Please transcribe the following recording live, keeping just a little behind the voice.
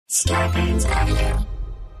Starburns Audio.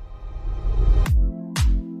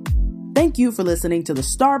 Thank you for listening to the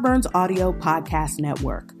Starburns Audio Podcast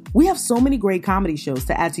Network. We have so many great comedy shows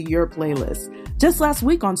to add to your playlist. Just last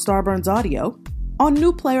week on Starburns Audio, on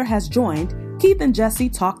New Player Has Joined, Keith and Jesse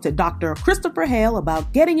talked to Dr. Christopher Hale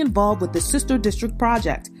about getting involved with the Sister District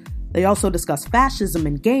Project. They also discuss fascism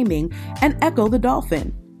in gaming and Echo the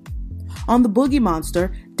Dolphin. On The Boogie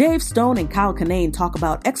Monster, Dave Stone and Kyle Kinane talk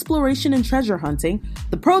about exploration and treasure hunting,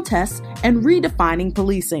 the protests, and redefining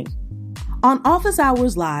policing. On Office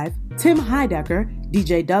Hours Live, Tim Heidecker,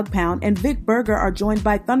 DJ Doug Pound, and Vic Berger are joined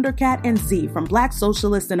by Thundercat and Z from Black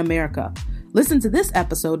Socialists in America. Listen to this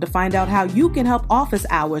episode to find out how you can help Office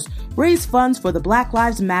Hours raise funds for the Black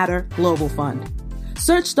Lives Matter Global Fund.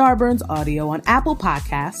 Search Starburns Audio on Apple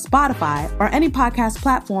Podcasts, Spotify, or any podcast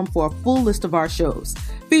platform for a full list of our shows,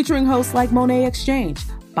 featuring hosts like Monet Exchange,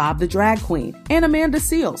 Bob the Drag Queen, and Amanda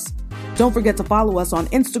Seals. Don't forget to follow us on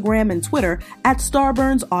Instagram and Twitter at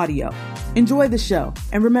Starburns Audio. Enjoy the show,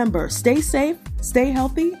 and remember, stay safe, stay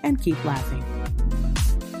healthy, and keep laughing.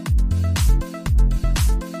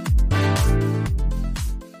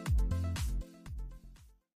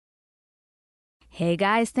 Hey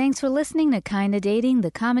guys, thanks for listening to Kinda Dating,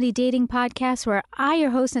 the comedy dating podcast where I,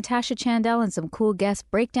 your host Natasha Chandel, and some cool guests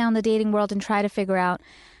break down the dating world and try to figure out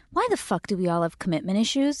why the fuck do we all have commitment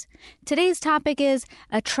issues? Today's topic is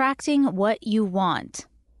attracting what you want.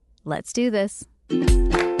 Let's do this.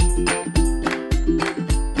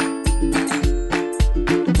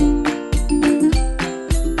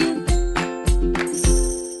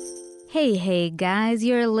 Hey guys,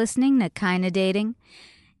 you're listening to Kinda Dating.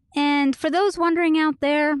 And for those wondering out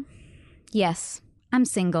there, yes, I'm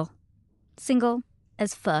single. Single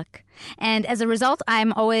as fuck. And as a result,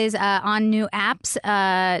 I'm always on new apps,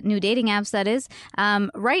 new dating apps, that is.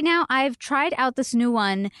 Right now, I've tried out this new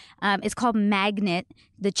one. It's called Magnet,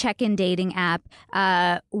 the check-in dating app,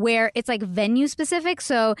 where it's like venue specific.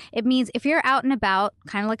 So it means if you're out and about,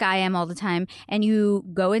 kind of like I am all the time, and you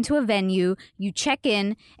go into a venue, you check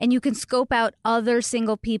in, and you can scope out other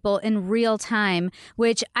single people in real time,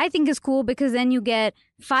 which I think is cool because then you get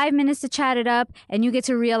 5 minutes to chat it up, and you get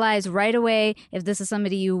to realize right away if this is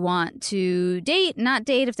somebody you want to date, not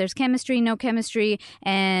date, if there's chemistry, no chemistry,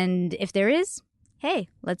 and if there is, hey,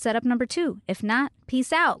 let's set up number 2. If not,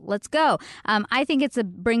 peace out. Let's go. I think it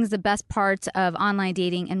brings the best parts of online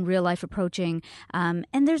dating and real life approaching, and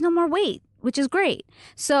there's no more wait, which is great.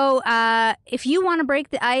 So if you want to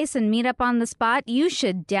break the ice and meet up on the spot, you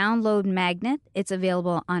should download Magnet. It's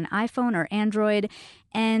available on iPhone or Android.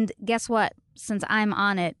 And guess what? Since I'm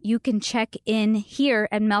on it, you can check in here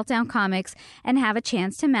at Meltdown Comics and have a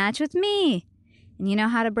chance to match with me. And you know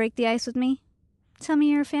how to break the ice with me? Tell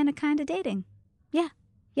me you're a fan of Kinda Dating.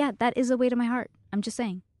 Yeah, that is a way to my heart. I'm just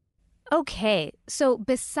saying. Okay, so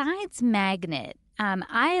besides Magnet,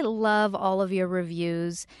 I love all of your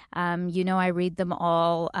reviews. You know I read them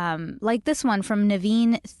all. Like this one from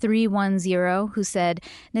Naveen310, who said,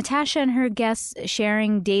 Natasha and her guests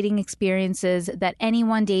sharing dating experiences that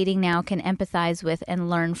anyone dating now can empathize with and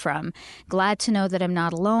learn from. Glad to know that I'm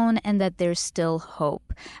not alone and that there's still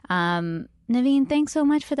hope. Naveen, thanks so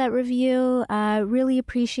much for that review. Really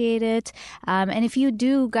appreciate it. And if you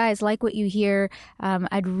do, guys, like what you hear,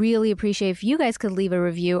 I'd really appreciate if you guys could leave a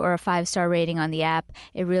review or a 5-star rating on the app.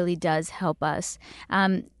 It really does help us.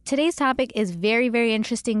 Today's topic is very, very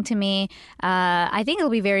interesting to me. I think it'll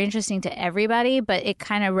be very interesting to everybody, but it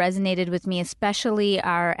kind of resonated with me, especially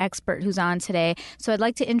our expert who's on today. So I'd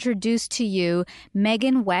like to introduce to you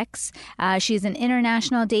Megan Weks. She's an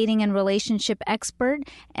international dating and relationship expert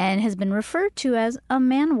and has been referred to as a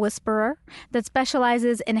man whisperer that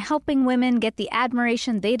specializes in helping women get the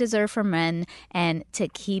admiration they deserve from men and to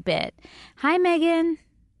keep it. Hi, Megan.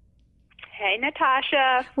 Hey,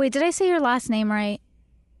 Natasha. Wait, did I say your last name right?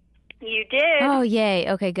 You did. Oh, yay.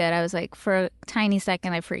 Okay, good. I was like, for a tiny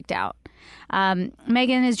second, I freaked out.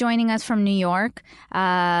 Megan is joining us from New York, where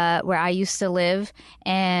I used to live.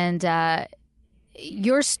 And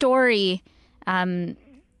your story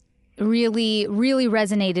really, really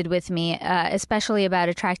resonated with me, especially about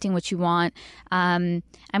attracting what you want. I'm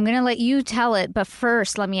going to let you tell it. But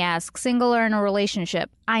first, let me ask, single or in a relationship?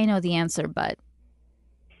 I know the answer, but...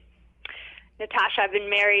 Natasha, I've been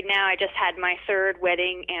married now. I just had my 3rd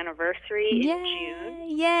wedding anniversary in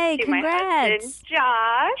June. Yay, to congrats. my husband,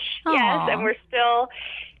 Josh. Aww. Yes, and we're still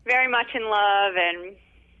very much in love, and,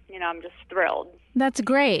 I'm just thrilled. That's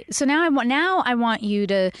great. So now I want you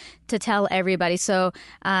to tell everybody, so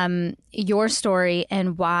your story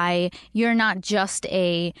and why you're not just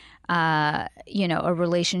a a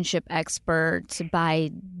relationship expert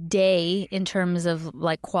by day in terms of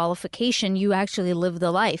like qualification. You actually live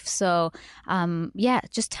the life. So,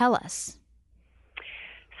 just tell us.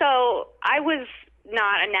 So I was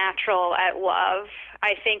not a natural at love.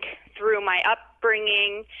 I think through my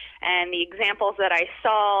upbringing and the examples that I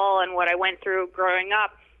saw and what I went through growing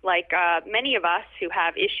up, like many of us who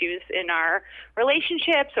have issues in our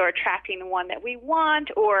relationships or attracting the one that we want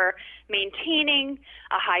or maintaining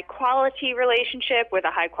a high-quality relationship with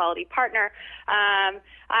a high-quality partner,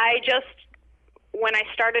 when I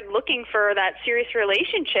started looking for that serious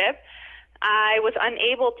relationship, I was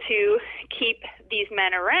unable to keep these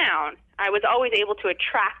men around. I was always able to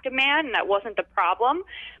attract a man, and that wasn't the problem.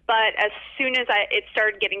 But as soon as it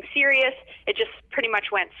started getting serious, it just pretty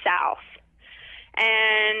much went south.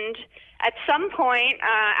 And at some point,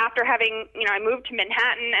 after having, I moved to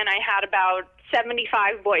Manhattan, and I had about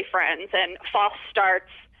 75 boyfriends and false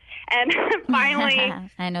starts. And finally...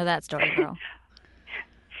 I know that story, girl.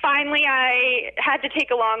 Finally, I had to take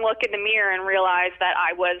a long look in the mirror and realize that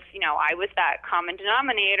I was that common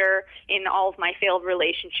denominator in all of my failed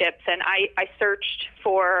relationships. And I searched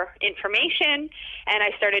for information, and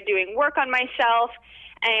I started doing work on myself.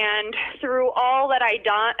 And through all that I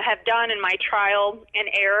have done in my trial and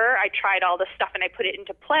error, I tried all this stuff and I put it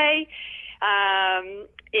into play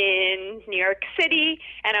in New York City,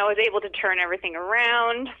 and I was able to turn everything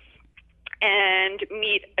around and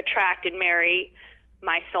meet, attract, and marry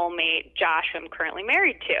my soulmate, Josh, who I'm currently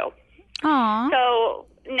married to. Aww. So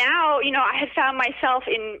now, I had found myself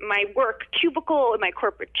in my work cubicle, in my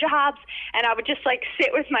corporate jobs, and I would just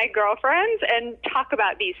sit with my girlfriends and talk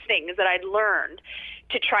about these things that I'd learned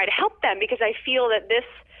to try to help them, because I feel that this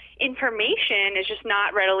information is just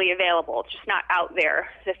not readily available. It's just not out there,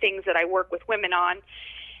 the things that I work with women on.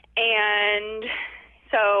 And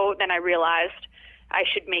so then I realized I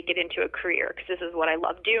should make it into a career, because this is what I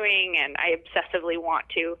love doing, and I obsessively want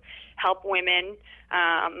to help women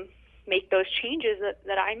make those changes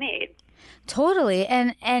that I made. Totally.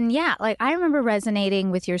 And yeah, I remember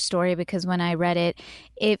resonating with your story, because when I read it,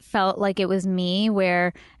 it felt like it was me,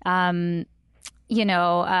 where for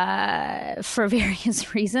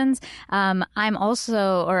various reasons, I'm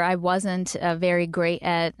also, or I wasn't very great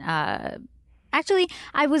at actually,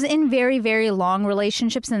 I was in very, very long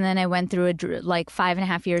relationships, and then I went through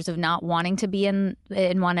 5.5 years of not wanting to be in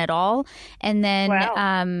one at all. And then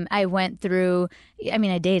wow. I went through, I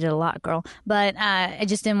dated a lot, girl, but I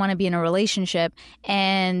just didn't want to be in a relationship.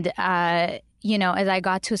 And, as I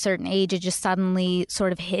got to a certain age, it just suddenly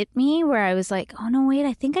sort of hit me where I was like, oh, no, wait,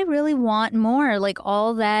 I think I really want more.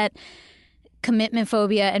 All that commitment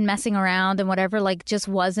phobia and messing around and whatever, just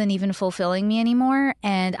wasn't even fulfilling me anymore.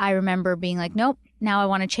 And I remember being like, nope, now I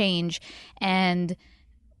want to change. And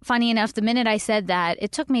funny enough, the minute I said that,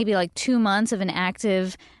 it took maybe 2 months of an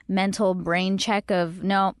active mental brain check of,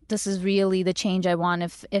 no, this is really the change I want.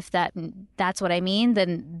 If that's what I mean,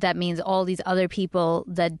 then that means all these other people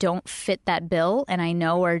that don't fit that bill and I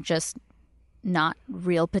know are just not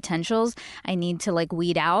real potentials, I need to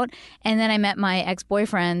weed out. And then I met my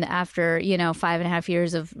ex-boyfriend after 5.5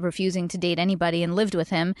 years of refusing to date anybody and lived with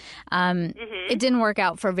him. It didn't work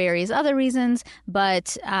out for various other reasons,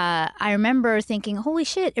 but I remember thinking, holy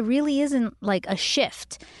shit, it really isn't a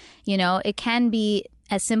shift. It can be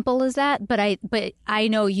as simple as that, but I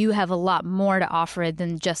know you have a lot more to offer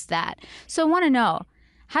than just that. So I want to know,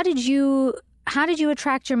 how did you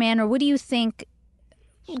attract your man, or what do you think?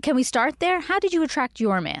 Can we start there? How did you attract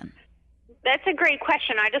your man? That's a great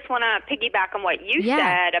question. I just want to piggyback on what you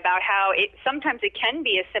said about how sometimes it can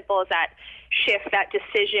be as simple as that shift, that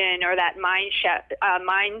decision, or that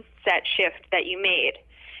mindset shift that you made.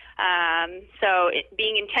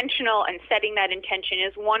 Being intentional and setting that intention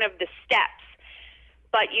is one of the steps.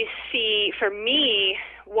 But you see, for me,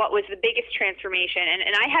 what was the biggest transformation,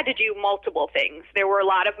 and I had to do multiple things. There were a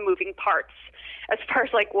lot of moving parts as far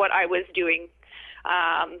as what I was doing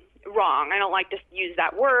wrong. I don't like to use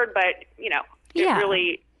that word, but it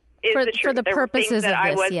really is the truth. For the purposes of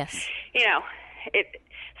this, yes. It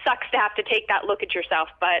sucks to have to take that look at yourself,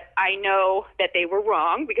 but I know that they were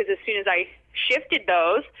wrong, because as soon as I shifted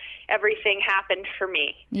those, everything happened for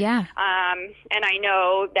me. Yeah. And I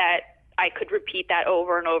know that I could repeat that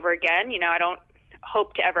over and over again. I don't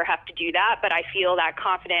hope to ever have to do that, but I feel that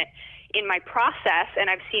confident in my process, and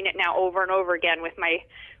I've seen it now over and over again with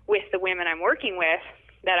the women I'm working with,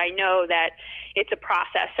 that I know that it's a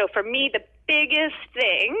process. So for me, the biggest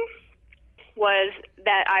thing was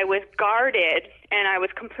that I was guarded, and I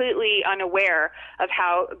was completely unaware of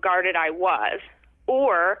how guarded I was,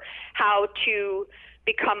 or how to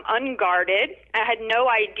become unguarded. I had no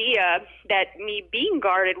idea that me being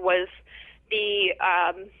guarded was the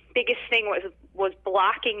biggest thing was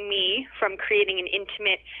blocking me from creating an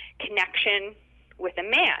intimate connection with a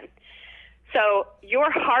man. So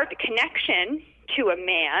your heart connection to a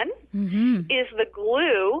man is the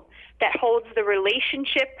glue that holds the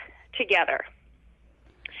relationship together.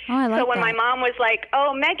 Oh, I like so when that. my mom was like,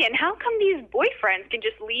 "Oh, Megan, how come these boyfriends can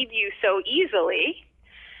just leave you so easily?"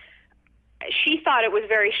 She thought it was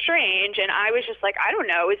very strange, and I was just like, "I don't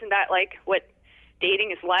know. Isn't that like what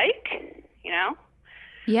dating is like?" You know?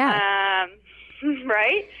 Yeah.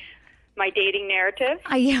 Right? My dating narrative.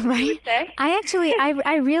 Yeah, right. You would say? I actually,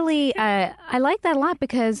 I really, I like that a lot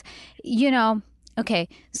because, okay,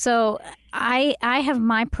 so I have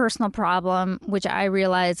my personal problem, which I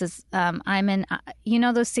realize is I'm in,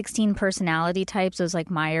 those 16 personality types, those like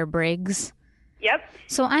Myers-Briggs. Yep.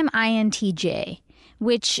 So I'm INTJ,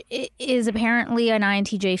 which is apparently an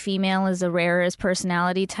INTJ female is the rarest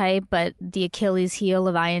personality type, but the Achilles heel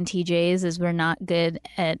of INTJs is we're not good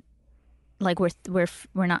at, like we're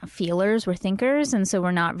not feelers, we're thinkers, and so we're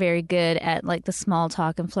not very good at like the small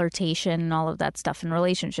talk and flirtation and all of that stuff in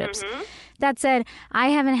relationships. That said, I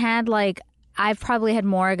haven't had I've probably had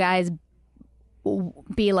more guys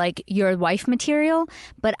be like your wife material,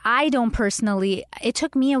 but I don't personally. It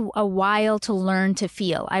took me a while to learn to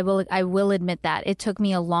feel. I will admit that it took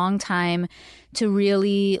me a long time to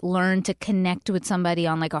really learn to connect with somebody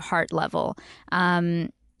on like a heart level,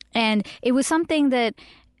 and it was something that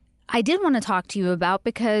I did want to talk to you about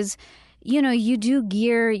because, you do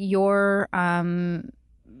gear your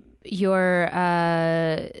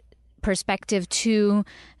perspective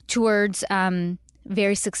towards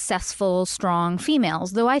very successful, strong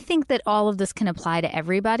females. Though I think that all of this can apply to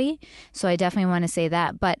everybody, so I definitely want to say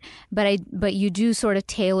that. But you do sort of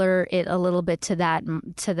tailor it a little bit to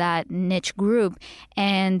that niche group.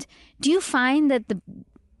 And do you find that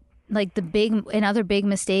another big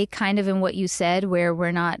mistake kind of in what you said where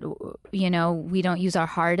we're not, we don't use our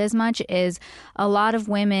heart as much is a lot of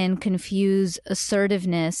women confuse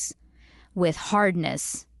assertiveness with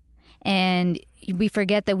hardness. And we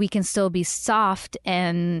forget that we can still be soft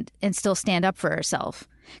and still stand up for ourselves.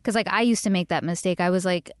 Because I used to make that mistake.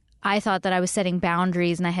 I thought that I was setting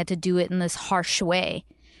boundaries and I had to do it in this harsh way.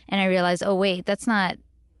 And I realized, oh, wait, that's not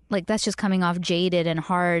that's just coming off jaded and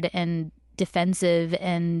hard and defensive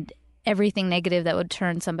and everything negative that would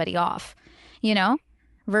turn somebody off,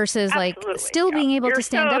 versus Absolutely. Still being able to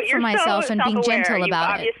stand up for myself and being gentle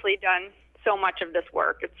about it. You've obviously done so much of this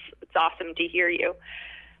work. It's awesome to hear you.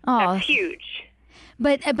 Oh, that's huge.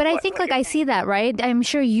 But I think I see that, right? I'm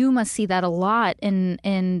sure you must see that a lot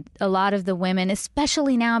in a lot of the women,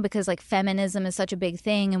 especially now because feminism is such a big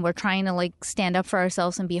thing and we're trying to stand up for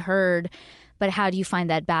ourselves and be heard. But how do you find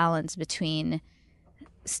that balance between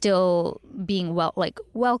still being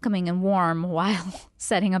welcoming and warm while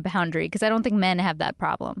setting a boundary? Because I don't think men have that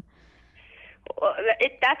problem. Well,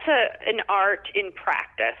 that's an art in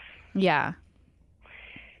practice. Yeah.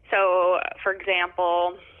 So, for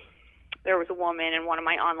example, there was a woman in one of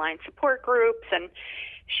my online support groups, and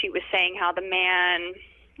she was saying how the man,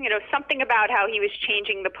 something about how he was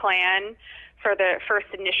changing the plan for the first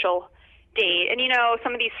initial date. And,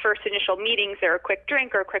 some of these first initial meetings, they're a quick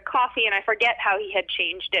drink or a quick coffee, and I forget how he had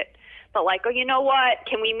changed it. But oh, you know what?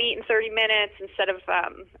 Can we meet in 30 minutes instead of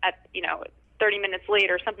 30 minutes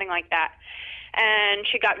later, something like that. And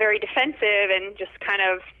she got very defensive and just kind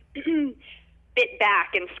of bit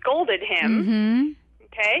back and scolded him. Mm-hmm.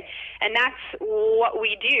 Okay? And that's what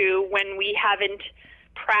we do when we haven't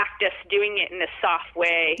practiced doing it in the soft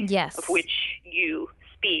way of which you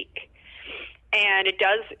speak. And it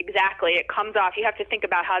does exactly. It comes off. You have to think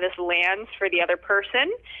about how this lands for the other person.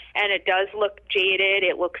 And it does look jaded.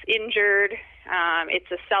 It looks injured.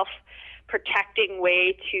 It's a self-protecting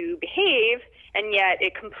way to behave, and yet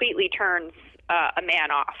it completely turns a man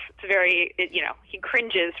off. It's very, he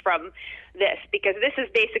cringes from this because this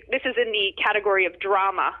is in the category of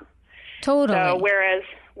drama. Totally. So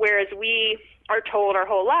whereas we are told our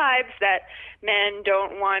whole lives that men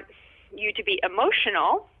don't want you to be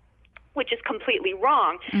emotional, which is completely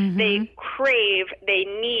wrong. Mm-hmm. They crave, they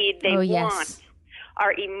need, they want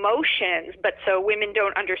our emotions. But so women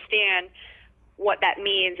don't understand what that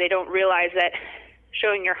means. They don't realize that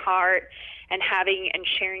showing your heart and having and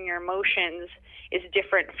sharing your emotions is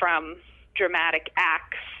different from dramatic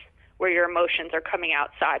acts where your emotions are coming out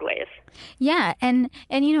sideways. Yeah, and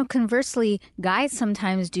conversely, guys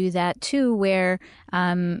sometimes do that too, where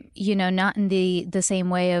not in the same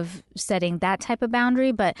way of setting that type of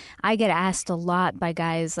boundary, but I get asked a lot by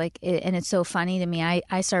guys, and it's so funny to me.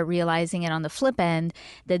 I start realizing it on the flip end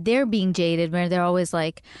that they're being jaded, where they're always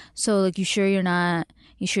like, so you sure you're not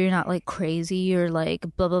like crazy or like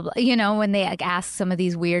blah blah blah, when they ask some of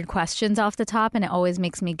these weird questions off the top, and it always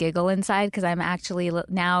makes me giggle inside because I'm actually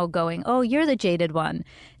now going, oh, you're the jaded one.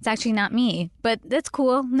 It's actually not me, but that's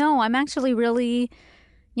cool. No, I'm actually really,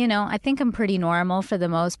 I think I'm pretty normal for the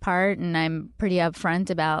most part, and I'm pretty upfront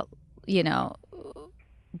about,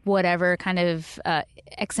 whatever kind of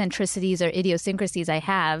eccentricities or idiosyncrasies I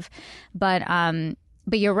have. But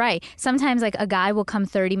you're right. Sometimes like a guy will come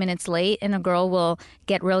 30 minutes late and a girl will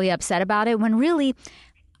get really upset about it when really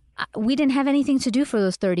we didn't have anything to do for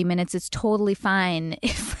those 30 minutes. It's totally fine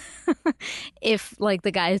if like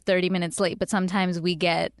the guy is 30 minutes late, but sometimes we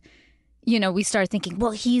get, we start thinking,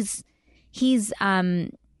 well, he's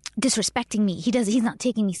disrespecting me. He's not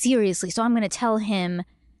taking me seriously. So I'm going to tell him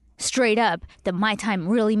straight up that my time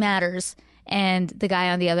really matters. And the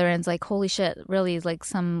guy on the other end's like, holy shit, really, like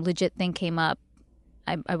some legit thing came up.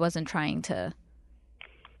 I wasn't trying to,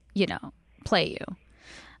 play you.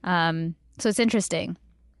 So it's interesting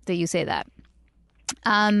that you say that.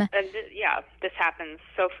 This happens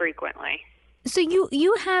so frequently. So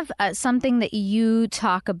you have something that you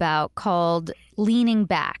talk about called leaning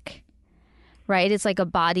back, right? It's like a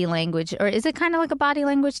body language, or is it kind of like a body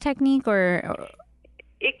language technique, or?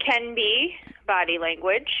 It can be body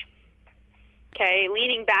language. Okay,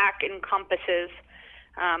 leaning back encompasses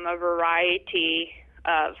a variety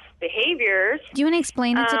of behaviors. Do you want to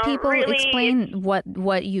explain it to people? Really, explain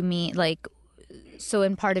what you mean, like, so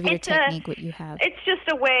in part of your technique, what you have. It's just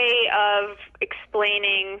a way of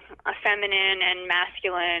explaining a feminine and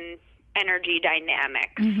masculine energy dynamic.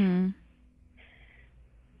 Mm-hmm.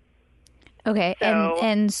 Okay,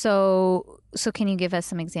 so can you give us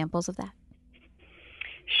some examples of that?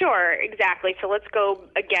 Sure, exactly. So let's go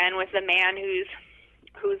again with the man who's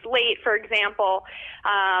late, for example.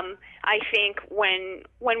 I think when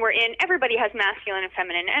we're in, everybody has masculine and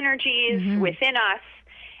feminine energies within us,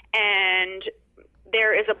 and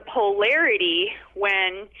there is a polarity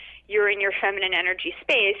when you're in your feminine energy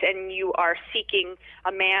space and you are seeking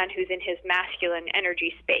a man who's in his masculine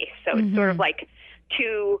energy space. So it's sort of like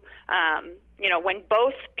two, when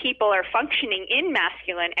both people are functioning in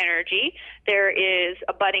masculine energy, there is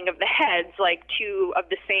a butting of the heads, like two of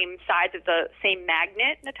the same sides of the same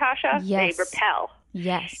magnet, Natasha. Yes. They repel.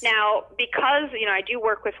 Yes. Now, because, I do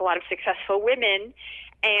work with a lot of successful women,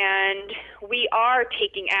 and we are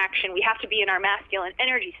taking action. We have to be in our masculine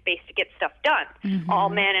energy space to get stuff done. All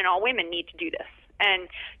men and all women need to do this. And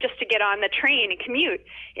just to get on the train and commute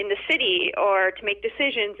in the city, or to make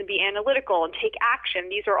decisions and be analytical and take action,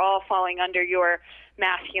 these are all falling under your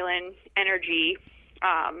masculine energy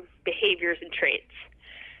behaviors and traits.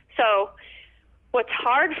 So what's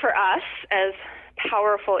hard for us as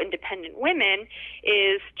powerful, independent women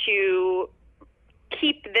is to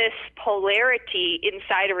keep this polarity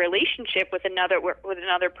inside a relationship with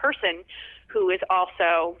another person who is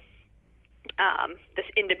also this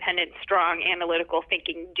independent, strong, analytical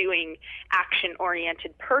thinking, doing,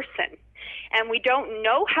 action-oriented person. And we don't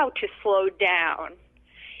know how to slow down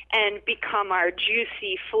and become our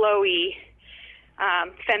juicy, flowy,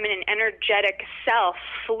 feminine, energetic self,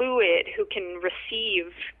 fluid, who can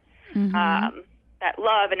receive that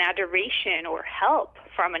love and adoration or help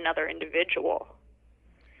from another individual.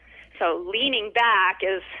 So leaning back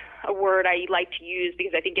is a word I like to use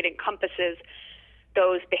because I think it encompasses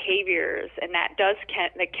those behaviors, and that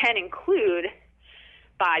can include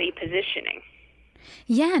body positioning.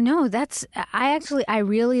 Yeah, no, I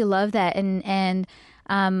really love that, and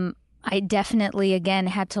I definitely again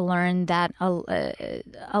had to learn that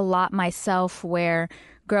a lot myself. Where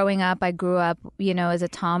growing up, I grew up, as a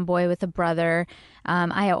tomboy with a brother.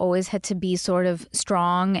 I always had to be sort of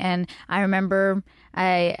strong, and I remember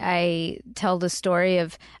I tell the story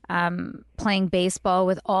of playing baseball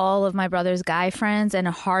with all of my brother's guy friends, and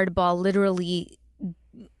a hard ball literally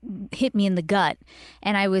hit me in the gut,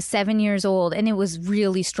 and I was 7 years old, and it was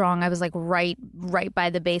really strong. I was like right by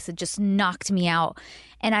the base. It just knocked me out.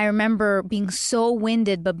 And I remember being so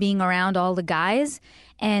winded, but being around all the guys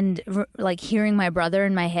and like hearing my brother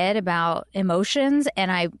in my head about emotions, and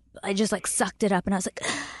I just like sucked it up, and I was like,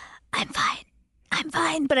 I'm fine.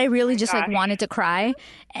 But I really just like wanted to cry.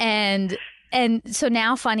 And so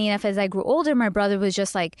now, funny enough, as I grew older, my brother was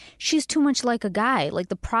just like, she's too much like a guy. Like,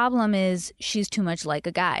 the problem is she's too much like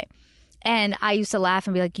a guy. And I used to laugh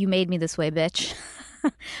and be like, you made me this way, bitch.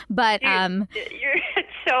 But it's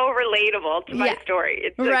so relatable to my story.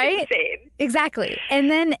 It's like right? insane. Exactly.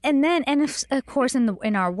 And of course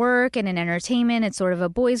in our work and in entertainment, it's sort of a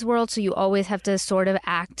boys' world, so you always have to sort of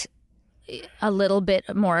act a little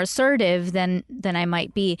bit more assertive than I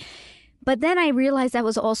might be. But then I realized that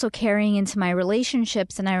was also carrying into my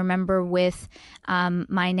relationships. And I remember with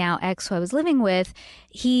my now ex who I was living with,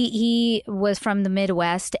 he was from the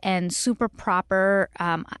Midwest and super proper,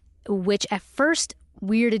 which at first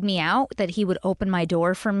weirded me out, that he would open my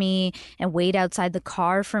door for me and wait outside the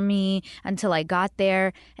car for me until I got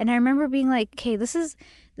there. And I remember being like, okay, this,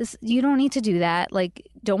 you don't need to do that. Like,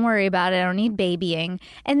 don't worry about it. I don't need babying.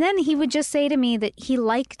 And then he would just say to me that he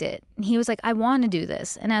liked it. And he was like, I want to do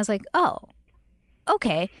this. And I was like, oh,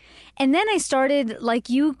 okay. And then I started, like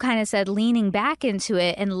you kind of said, leaning back into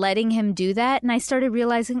it and letting him do that. And I started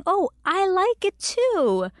realizing, oh, I like it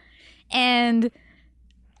too. And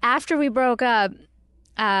after we broke up,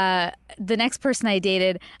 the next person I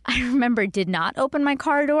dated, I remember did not open my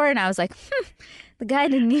car door. And I was like, the guy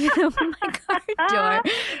didn't even open my car door.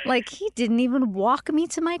 Like, he didn't even walk me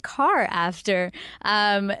to my car after.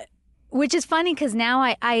 Which is funny because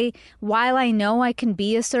now I while I know I can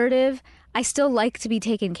be assertive, I still like to be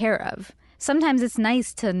taken care of. Sometimes it's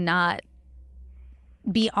nice to not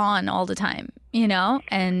be on all the time, you know,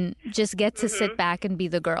 and just get to sit back and be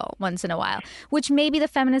the girl once in a while, which maybe the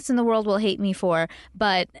feminists in the world will hate me for.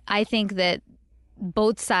 But I think that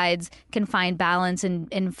both sides can find balance in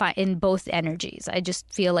both energies. I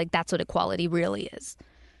just feel like that's what equality really is.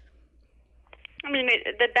 I mean,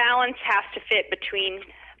 the balance has to fit between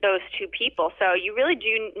those two people. So you really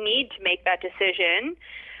do need to make that decision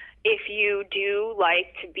if you do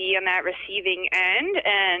like to be on that receiving end.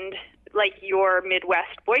 And like your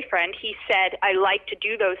Midwest boyfriend, he said, I like to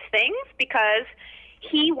do those things because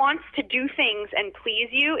he wants to do things and please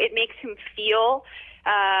you. It makes him feel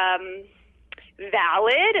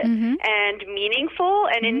valid and meaningful.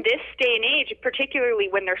 And in this day and age, particularly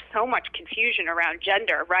when there's so much confusion around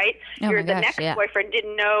gender, right? Oh the next boyfriend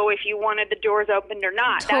didn't know if you wanted the doors opened or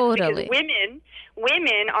not. Totally. That's because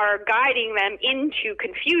women are guiding them into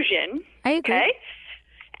confusion. I agree. Okay?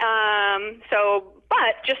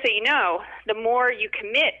 But just so you know, the more you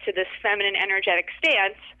commit to this feminine energetic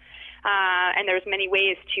stance, and there's many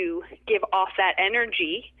ways to give off that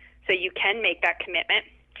energy so you can make that commitment,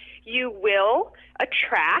 you will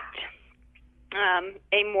attract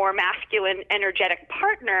a more masculine energetic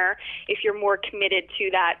partner if you're more committed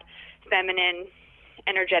to that feminine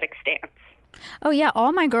energetic stance. Oh yeah,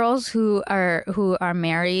 all my girls who are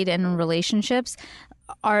married and in relationships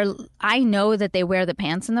I know that they wear the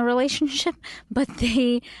pants in the relationship, but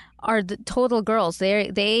they are the total girls.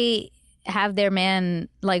 They have their men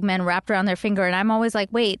wrapped around their finger, and I'm always like,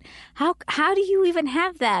 wait, how do you even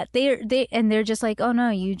have that? They're just like, oh no,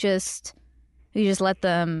 you just let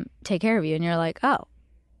them take care of you, and you're like, oh,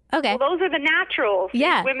 okay. Well, those are the naturals.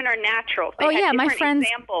 Yeah, women are naturals. They my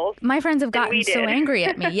friends have gotten so angry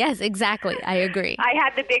at me. Yes, exactly. I agree. I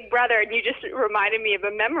had the big brother, and you just reminded me of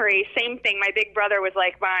a memory. Same thing. My big brother was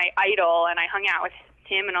like my idol, and I hung out with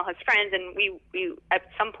him and all his friends, and we at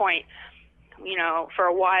some point, you know, for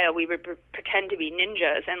a while we would pretend to be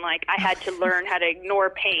ninjas, and like I had to learn how to ignore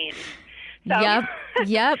pain. So,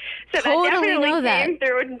 Yep. So totally that definitely know that. came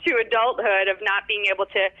through into adulthood of not being able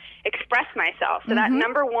to express myself. So that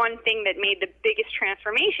number one thing that made the biggest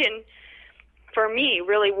transformation for me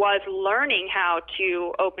really was learning how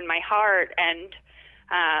to open my heart and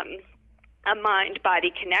a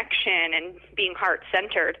mind-body connection and being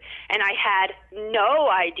heart-centered. And I had no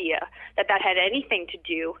idea that had anything to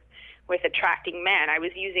do with attracting men. I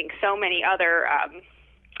was using so many other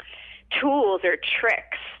tools or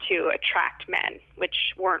tricks to attract men, which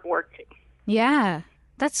weren't working. Yeah,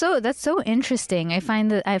 that's so interesting. I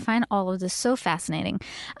find all of this so fascinating.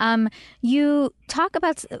 You talk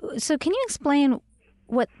about, so can you explain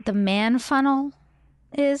what the man funnel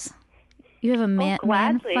is? You have a man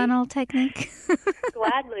funnel technique?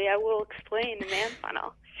 Gladly, I will explain the man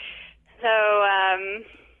funnel. So,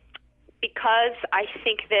 because I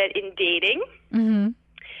think that in dating,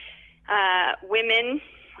 women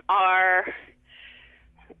are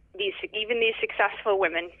these successful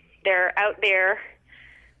women. They're out there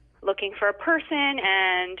looking for a person,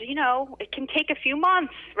 and you know it can take a few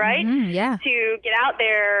months, right? To get out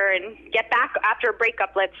there and get back after a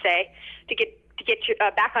breakup, let's say, to get you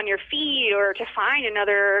back on your feet, or to find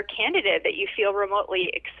another candidate that you feel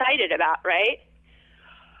remotely excited about, right?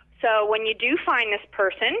 So when you do find this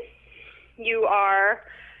person, you are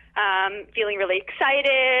feeling really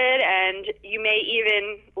excited, and you may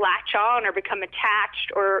even latch on or become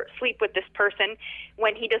attached or sleep with this person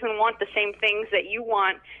when he doesn't want the same things that you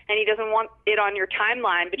want, and he doesn't want it on your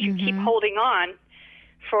timeline, but you keep holding on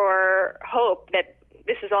for hope that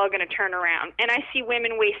this is all going to turn around. And I see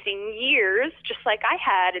women wasting years, just like I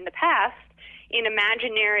had in the past, in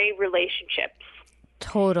imaginary relationships.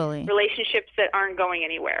 Totally. Relationships that aren't going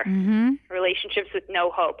anywhere. Relationships with no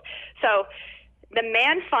hope. So the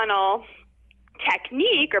man funnel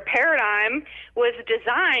technique or paradigm was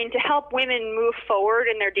designed to help women move forward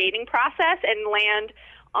in their dating process and land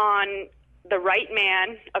on the right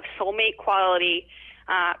man of soulmate quality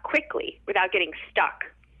quickly without getting stuck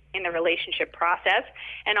in the relationship process,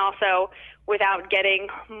 and also without getting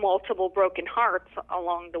multiple broken hearts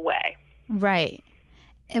along the way. Right.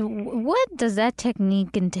 And what does that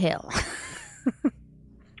technique entail?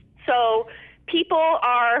 So people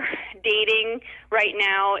are dating right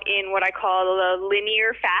now in what I call the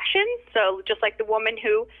linear fashion. So just like the woman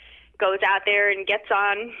who goes out there and gets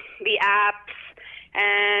on the apps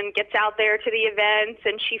and gets out there to the events,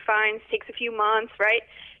 and she takes a few months, right?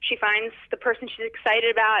 She finds the person she's excited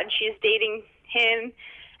about, and she's dating him.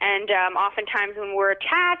 And oftentimes when we're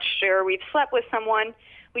attached or we've slept with someone,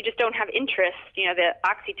 we just don't have interest. You know, the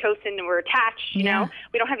oxytocin, and we're attached. You know,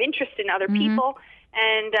 we don't have interest in other people.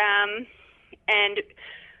 And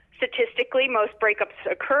statistically, most breakups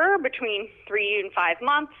occur between 3 and 5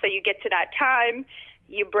 months. So you get to that time,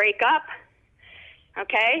 you break up.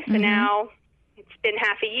 Okay, so now it's been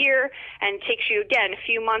half a year, and it takes you, again, a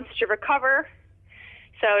few months to recover.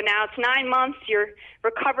 So now it's 9 months, you're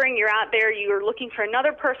recovering, you're out there, you're looking for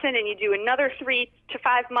another person, and you do another 3 to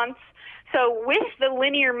 5 months. So with the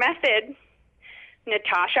linear method,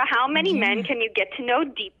 Natasha, how many men can you get to know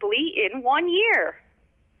deeply in 1 year?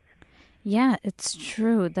 Yeah, it's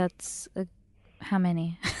true. That's how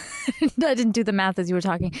many? I didn't do the math as you were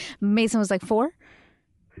talking. Mason was like 4?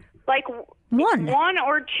 Like one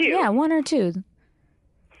or two. Yeah, 1 or 2.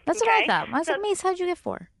 That's what I thought. I was like, Mace, how'd you get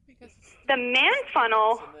 4? The man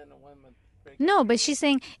funnel. No, but she's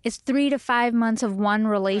saying it's 3 to 5 months of one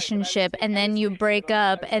relationship, and then you break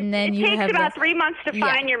up, and then you have... It takes about 3 months to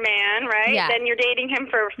find your man, right? Yeah. Then you're dating him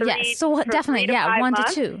for 3 definitely, 3 to 5 1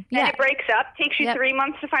 months. to 2. Then Yeah. it breaks up, takes you 3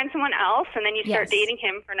 months to find someone else, and then you start dating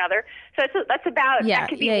him for another. So that's about, that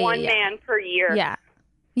could be one man per year. Yeah.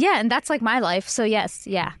 Yeah, and that's like my life, so yes,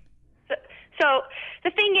 yeah. So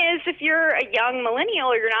the thing is, if you're a young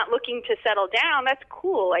millennial or you're not looking to settle down, that's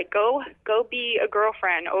cool. Like, go be a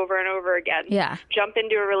girlfriend over and over again. Yeah. Jump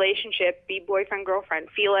into a relationship, be boyfriend, girlfriend,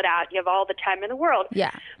 feel it out. You have all the time in the world.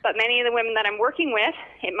 Yeah. But many of the women that I'm working with,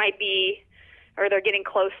 it might be, or they're getting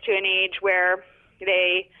close to an age where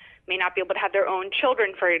they may not be able to have their own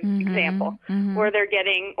children, for example, or they're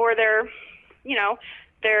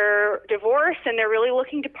divorced and they're really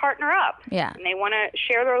looking to partner up. Yeah. And they want to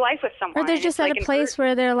share their life with someone. Or they're just at a place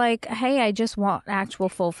where they're like, hey, I just want actual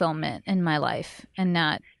fulfillment in my life and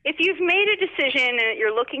not... If you've made a decision and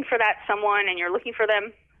you're looking for that someone and you're looking for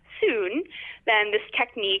them soon, then this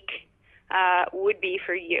technique would be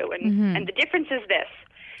for you. And the difference is this.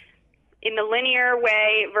 In the linear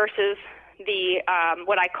way versus the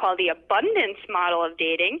what I call the abundance model of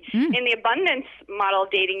dating, in the abundance model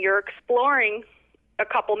of dating, you're exploring a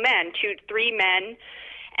couple men, 2 to 3 men,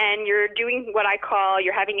 and you're doing what I call,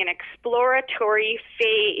 you're having an exploratory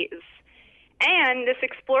phase. And this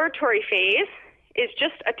exploratory phase is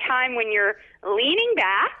just a time when you're leaning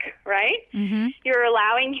back, right? You're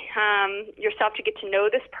allowing yourself to get to know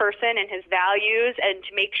this person and his values and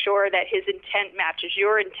to make sure that his intent matches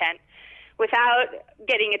your intent without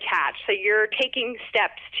getting attached. So you're taking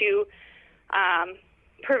steps to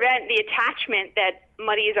prevent the attachment that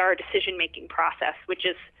muddies our decision-making process, which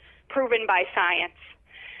is proven by science,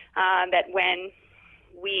 that when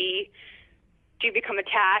we do become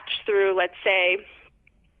attached through, let's say,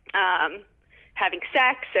 having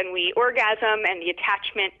sex and we orgasm and the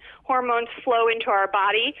attachment hormones flow into our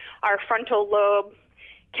body, our frontal lobe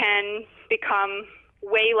can become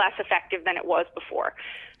way less effective than it was before.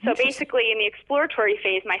 So basically, in the exploratory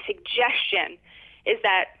phase, my suggestion is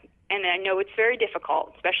that, and I know it's very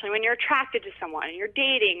difficult, especially when you're attracted to someone and you're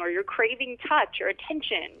dating or you're craving touch or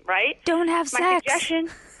attention, right? Don't have sex.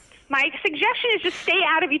 My suggestion is just stay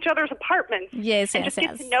out of each other's apartments. And just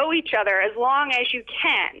get to know each other as long as you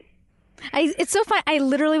can. It's so fun. I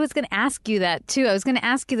literally was going to ask you that too. I was going to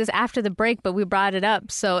ask you this after the break, but we brought it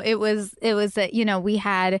up. So it was that, you know, we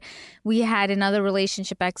had another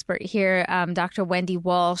relationship expert here, Dr. Wendy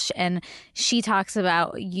Walsh, and she talks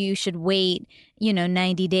about you should wait,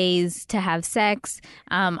 90 days to have sex.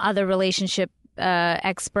 Other relationship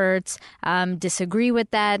experts disagree with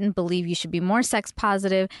that and believe you should be more sex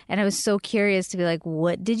positive. And I was so curious to be like,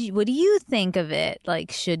 what do you think of it?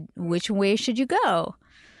 Like, which way should you go?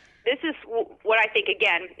 This is what I think,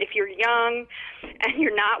 again, if you're young and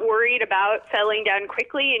you're not worried about settling down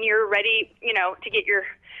quickly and you're ready,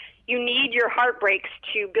 you need your heartbreaks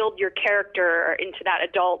to build your character into that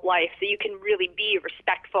adult life so you can really be a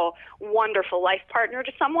respectful, wonderful life partner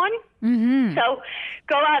to someone. Mm-hmm. So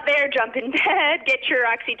go out there, jump in bed, get your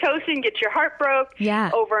oxytocin, get your heart broke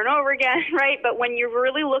over and over again, right? But when you're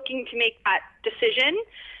really looking to make that decision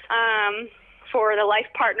for the life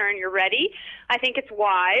partner and you're ready, I think it's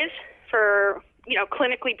wise for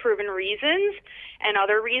clinically proven reasons and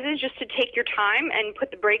other reasons just to take your time and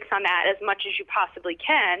put the brakes on that as much as you possibly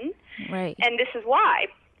can. Right. And this is why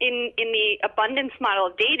in the abundance model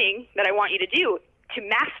of dating that I want you to do to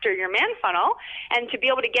master your man funnel and to be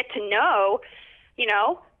able to get to know,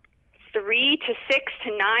 3 to 6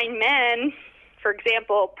 to 9 men, for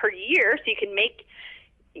example, per year, so you can make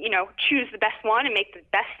choose the best one and make the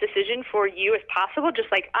best decision for you as possible, just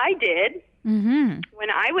like I did when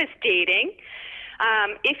I was dating.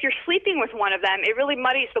 If you're sleeping with one of them, it really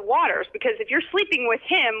muddies the waters, because if you're sleeping with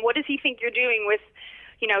him, what does he think you're doing with,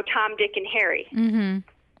 Tom, Dick, and Harry? Mm-hmm.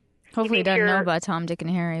 Hopefully he doesn't know about Tom, Dick, and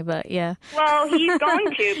Harry, but yeah. Well, he's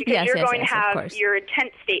going to, because you're going to have your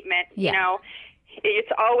intent statement. Yeah.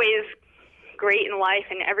 It's always great in life,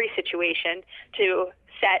 in every situation, to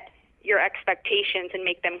set your expectations and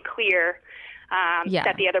make them clear,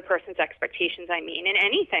 set the other person's expectations, in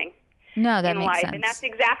anything. No, that in makes life. sense. And that's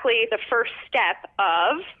exactly the first step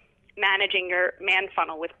of managing your man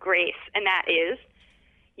funnel with grace, and that is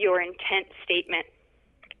your intent statement.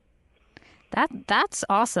 That's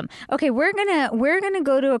awesome. Okay, we're gonna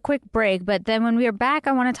go to a quick break, but then when we are back,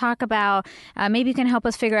 I want to talk about maybe you can help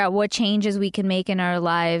us figure out what changes we can make in our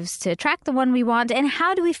lives to attract the one we want, and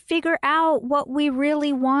how do we figure out what we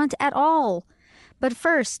really want at all. But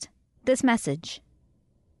first, this message.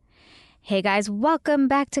 Hey guys, welcome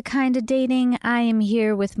back to Kinda Dating. I am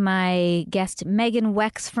here with my guest, Megan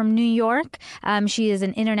Weks from New York. She is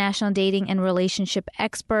an international dating and relationship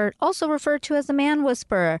expert, also referred to as the man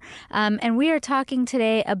whisperer. And we are talking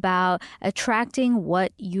today about attracting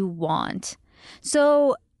what you want.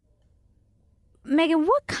 So, Megan,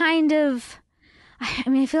 what kind of...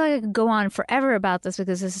 I feel like I could go on forever about this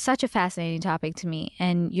because this is such a fascinating topic to me,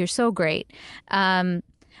 and you're so great.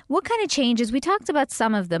 What kind of changes, we talked about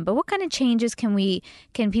some of them, but what kind of changes can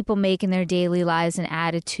people make in their daily lives and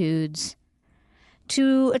attitudes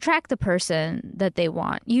to attract the person that they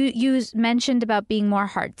want? You mentioned about being more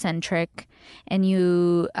heart-centric, and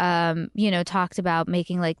you talked about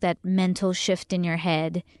making like that mental shift in your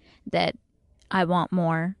head that I want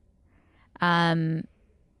more. You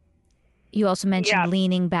also mentioned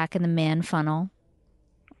leaning back in the man funnel.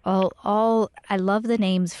 I love the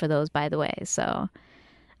names for those, by the way, so...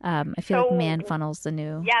 I feel like man funnel's the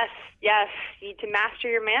new... Yes. You need to master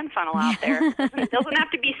your man funnel out there. It doesn't have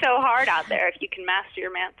to be so hard out there if you can master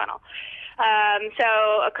your man funnel. So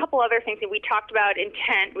a couple other things that we talked about,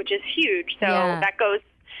 intent, which is huge. So that goes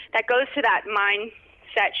to that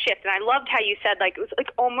mindset shift. And I loved how you said, like, it was like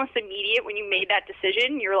almost immediate when you made that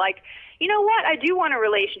decision. You're like, you know what? I do want a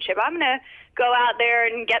relationship. I'm going to go out there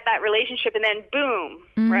and get that relationship, and then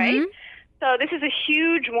boom, right? So this is a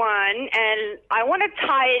huge one, and I want to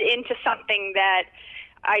tie it into something that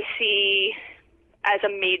I see as a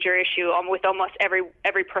major issue with almost every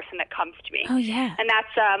person that comes to me. Oh, yeah. And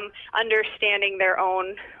that's understanding their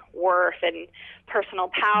own worth and personal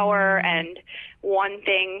power. And one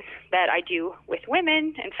thing that I do with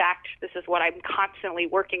women, in fact, this is what I'm constantly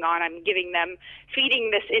working on. I'm feeding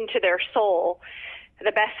this into their soul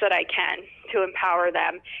the best that I can to empower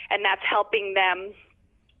them, and that's helping them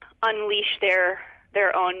unleash their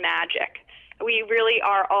own magic. We really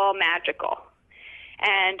are all magical.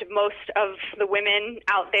 And most of the women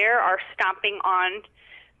out there are stomping on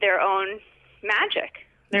their own magic.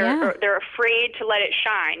 They're afraid to let it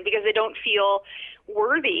shine because they don't feel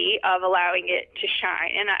worthy of allowing it to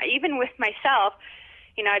shine. And even with myself,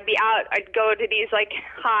 I'd go to these like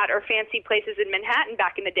hot or fancy places in Manhattan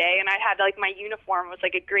back in the day, and I had like my uniform was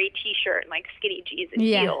like a gray T-shirt and like skinny jeans and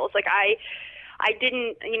heels. Like I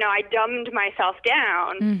didn't, I dumbed myself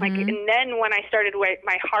down. Like, and then when I started with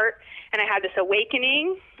my heart and I had this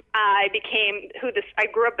awakening, I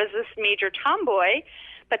grew up as this major tomboy,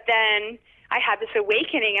 but then I had this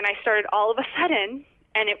awakening and I started all of a sudden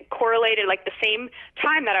and it correlated like the same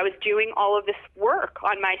time that I was doing all of this work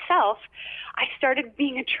on myself, I started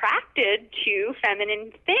being attracted to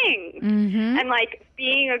feminine things and like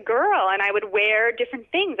being a girl, and I would wear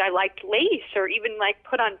different things. I liked lace or even like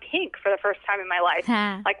put on pink for the first time in my life.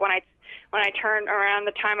 Like when I turned around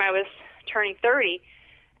the time I was turning 30.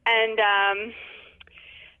 And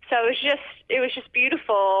so it was just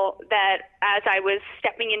beautiful that as I was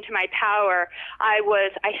stepping into my power, I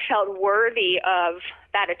felt worthy of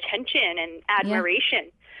that attention and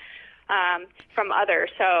admiration from others.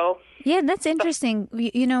 So yeah, that's interesting.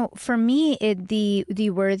 You know, for me, the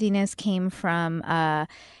worthiness came from.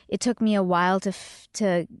 It took me a while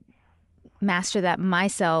to master that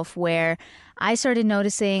myself, where I started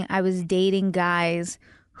noticing I was dating guys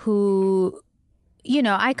who, you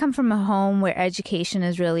know, I come from a home where education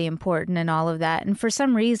is really important and all of that. And for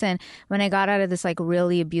some reason, when I got out of this like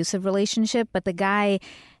really abusive relationship, but the guy,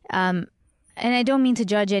 and I don't mean to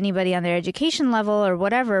judge anybody on their education level or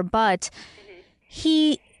whatever, but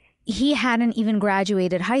he hadn't even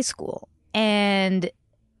graduated high school. And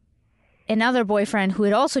another boyfriend who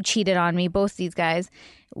had also cheated on me, both these guys,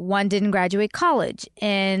 one didn't graduate college.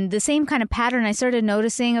 And the same kind of pattern I started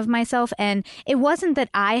noticing of myself. And it wasn't that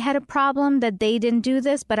I had a problem that they didn't do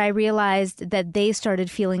this, but I realized that they started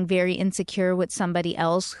feeling very insecure with somebody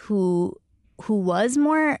else who was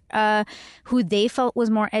more, who they felt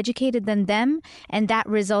was more educated than them. And that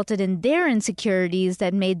resulted in their insecurities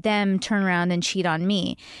that made them turn around and cheat on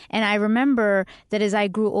me. And I remember that as I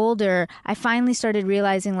grew older, I finally started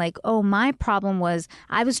realizing like, oh, my problem was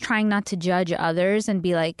I was trying not to judge others and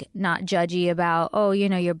be like not judgy about, oh, you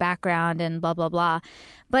know, your background and blah, blah, blah.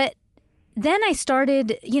 But then I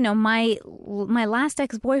started, you know, my last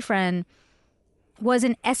ex-boyfriend was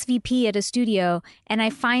an SVP at a studio, and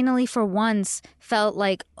I finally, for once, felt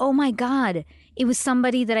like, oh my God, it was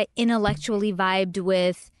somebody that I intellectually vibed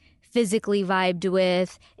with, physically vibed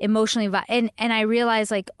with, emotionally vibed. And I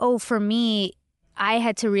realized like, oh, for me, I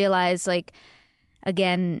had to realize like,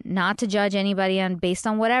 again, not to judge anybody based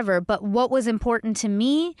on whatever, but what was important to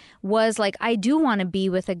me was like, I do want to be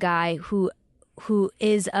with a guy who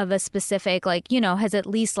is of a specific, like, you know, has at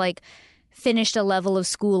least like finished a level of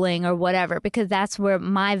schooling or whatever, because that's where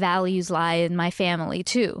my values lie in my family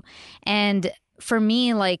too. And for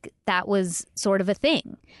me, like that was sort of a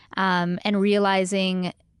thing. And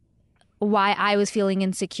realizing why I was feeling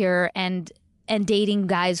insecure and dating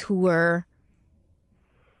guys who were,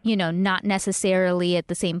 you know, not necessarily at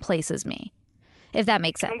the same place as me, if that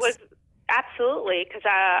makes sense. Absolutely, because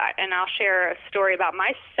and I'll share a story about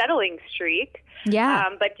my settling streak. Yeah.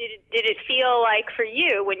 But did it feel like for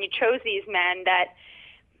you when you chose these men that,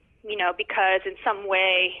 you know, because in some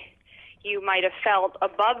way you might have felt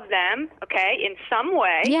above them, okay, in some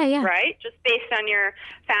way, yeah. right? Just based on your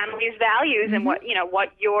family's values and what, you know,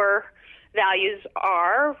 what your values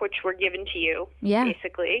are, which were given to you,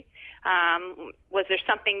 basically. Was there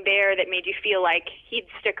something there that made you feel like he'd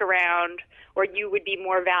stick around or you would be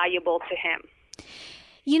more valuable to him?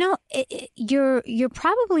 You know, you're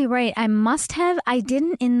probably right. I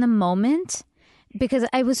didn't in the moment because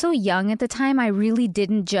I was so young at the time. I really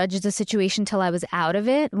didn't judge the situation till I was out of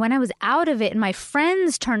it. When I was out of it and my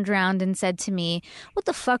friends turned around and said to me, what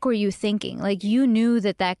the fuck were you thinking? Like, you knew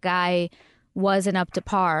that guy wasn't up to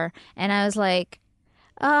par. And I was like,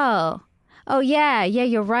 oh yeah,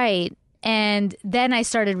 you're right. And then I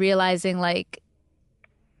started realizing like,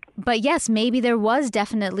 but yes, maybe there was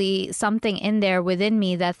definitely something in there within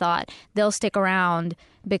me that thought they'll stick around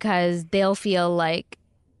because they'll feel like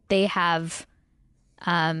they have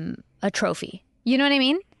a trophy. You know what I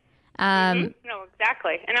mean? No,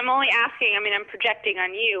 exactly. And I'm only asking, I mean, I'm projecting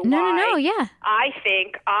on you. No, yeah. I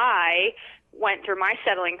think I went through my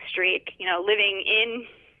settling streak, you know, living in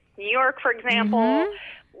New York, for example,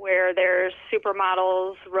 where there's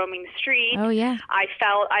supermodels roaming the street. Oh, yeah. I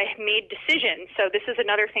felt I made decisions. So this is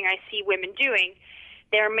another thing I see women doing.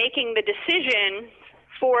 They're making the decision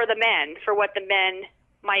for the men, for what the men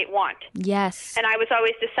might want. Yes. And I was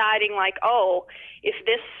always deciding like, oh, if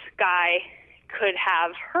this guy could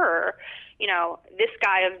have her, you know, this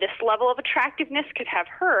guy of this level of attractiveness could have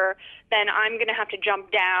her, then I'm going to have to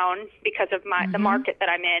jump down because of the market that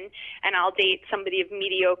I'm in, and I'll date somebody of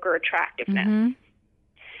mediocre attractiveness.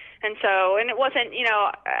 And so, and it wasn't, you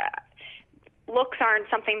know, looks aren't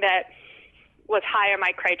something that was high on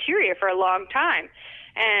my criteria for a long time.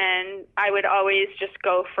 And I would always just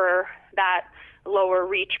go for that lower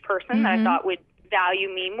reach person that I thought would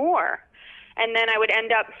value me more. And then I would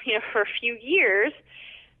end up, you know, for a few years,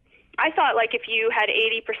 I thought like if you had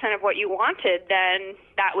 80% of what you wanted, then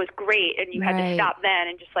that was great. And you had to stop then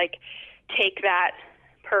and just like take that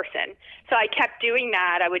person. So I kept doing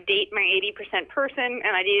that. I would date my 80% person,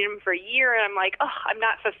 and I dated him for a year, and I'm like, oh, I'm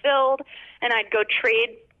not fulfilled. And I'd go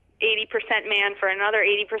trade 80% man for another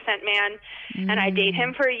 80% man, and I date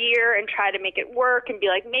him for a year and try to make it work and be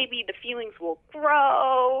like, maybe the feelings will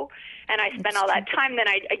grow. And I spent all that time. Then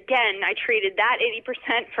I traded that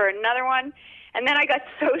 80% for another one. And then I got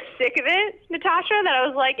so sick of it, Natasha, that I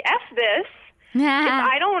was like, F this. If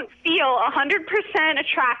I don't feel 100%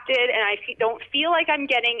 attracted and I don't feel like I'm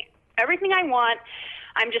getting everything I want,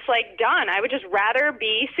 I'm just like done. I would just rather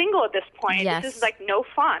be single at this point. Yes. This is like no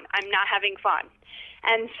fun. I'm not having fun.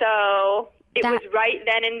 And so it was right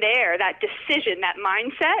then and there, that decision, that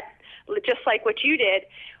mindset, just like what you did,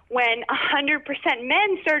 when 100%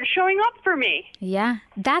 men started showing up for me. Yeah,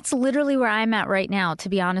 that's literally where I'm at right now, to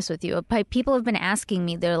be honest with you. People have been asking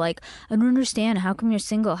me, they're like, I don't understand. How come you're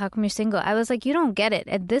single? How come you're single? I was like, you don't get it.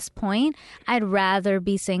 At this point, I'd rather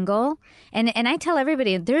be single. And I tell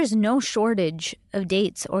everybody, there's no shortage of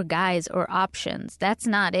dates or guys or options. That's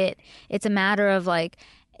not it. It's a matter of like,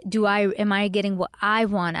 am I getting what I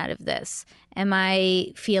want out of this? Am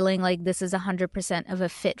I feeling like this is 100% of a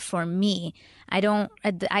fit for me?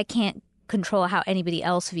 I can't control how anybody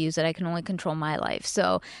else views it. I can only control my life.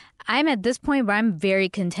 So I'm at this point where I'm very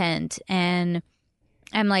content, and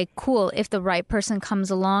I'm like, cool. If the right person comes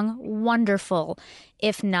along, wonderful.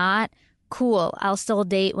 If not, cool. I'll still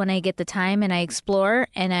date when I get the time and I explore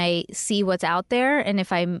and I see what's out there. And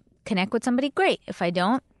if I connect with somebody, great. If I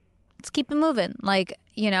don't, let's keep it moving. Like,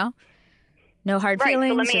 no hard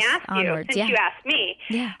feelings. Right, so let me ask onwards. you, since you asked me,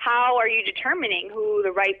 how are you determining who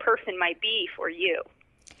the right person might be for you?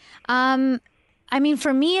 I mean,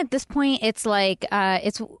 for me at this point, it's like,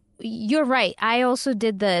 you're right. I also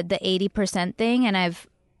did the 80% thing, and I've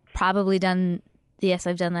probably done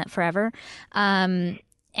that forever.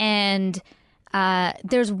 And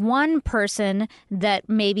there's one person that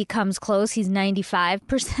maybe comes close. He's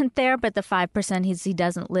 95% there, but the 5% he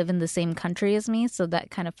doesn't live in the same country as me, so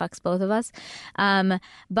that kind of fucks both of us.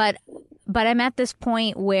 But I'm at this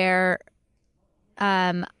point where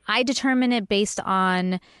I determine it based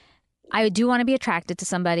on, I do want to be attracted to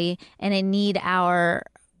somebody, and I need our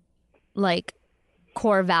like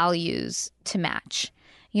core values to match.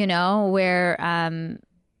 Where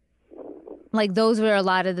like those were a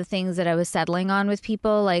lot of the things that I was settling on with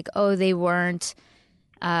people. Like, oh, they weren't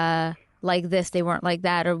like this, they weren't like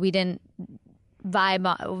that, or we didn't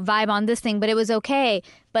vibe on this thing, but it was okay.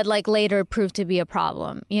 But like later it proved to be a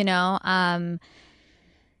problem. Is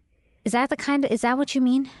that what you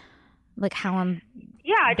mean? Like how I'm?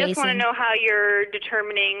 Yeah, I just want to know how you're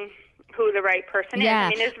determining who the right person is. I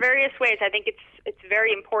mean, there's various ways. I think it's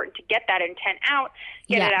very important to get that intent out,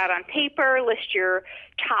 get it out on paper, list your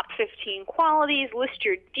top 15 qualities, list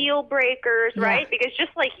your deal breakers, right? Because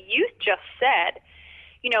just like you just said,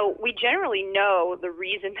 we generally know the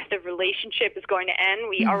reason that the relationship is going to end.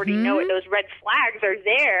 We already know it. Those red flags are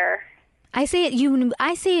there. I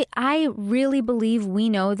really believe we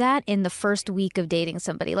know that in the first week of dating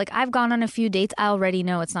somebody. Like, I've gone on a few dates. I already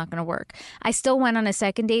know it's not going to work. I still went on a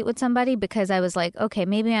second date with somebody because I was like, okay,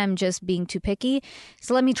 maybe I'm just being too picky.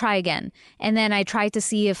 So let me try again. And then I tried to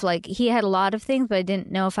see if like he had a lot of things, but I didn't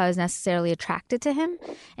know if I was necessarily attracted to him.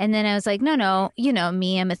 And then I was like, no,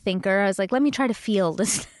 me, I'm a thinker. I was like, let me try to feel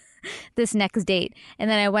this next date. And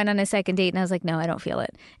then I went on a second date and I was like, no, I don't feel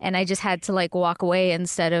it. And I just had to like walk away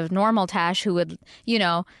instead of normal Tash, who would,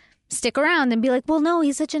 stick around and be like, well, no,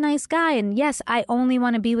 he's such a nice guy. And yes, I only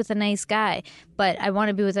want to be with a nice guy, but I want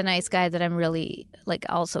to be with a nice guy that I'm really like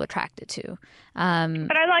also attracted to.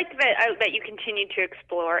 But I like that you continue to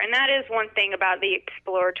explore. And that is one thing about the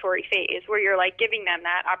exploratory phase, where you're like giving them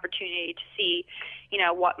that opportunity to see,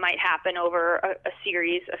 what might happen over a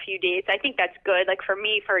series, a few dates. I think that's good. Like for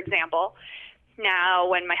me, for example, now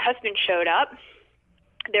when my husband showed up,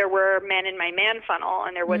 there were men in my man funnel,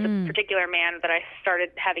 and there was a particular man that I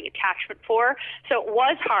started having attachment for. So it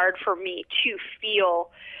was hard for me to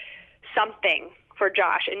feel something for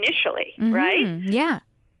Josh initially, right? Yeah.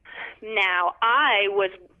 Now, I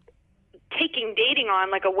was taking dating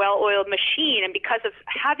on like a well-oiled machine, and because of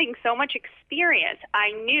having so much experience,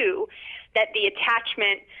 I knew that the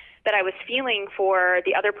attachment that I was feeling for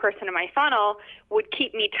the other person in my funnel would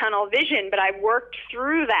keep me tunnel vision, but I worked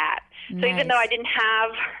through that. Nice. So even though I didn't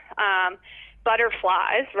have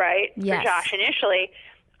butterflies, right, for Josh initially,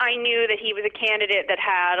 I knew that he was a candidate that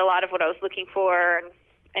had a lot of what I was looking for,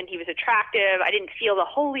 and he was attractive. I didn't feel the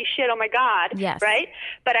holy shit, oh my God, right?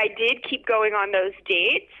 But I did keep going on those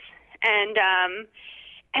dates, and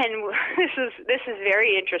this is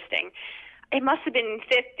very interesting. It must have been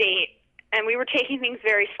fifth date, and we were taking things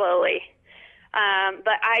very slowly.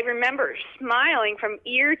 But I remember smiling from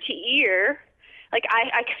ear to ear. Like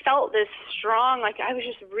I felt this strong, like I was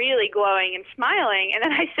just really glowing and smiling. And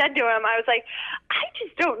then I said to him, I was like, I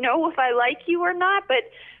just don't know if I like you or not, but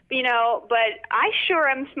I sure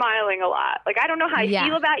am smiling a lot. Like I don't know how I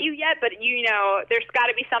feel about you yet, but there's got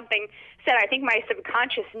to be something said. I think my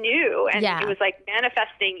subconscious knew, and it was like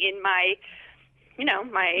manifesting in my,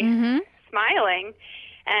 my smiling.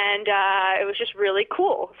 And it was just really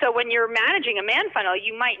cool. So when you're managing a man funnel,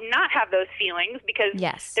 you might not have those feelings because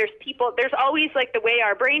there's always, like, the way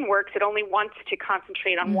our brain works, it only wants to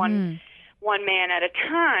concentrate on one man at a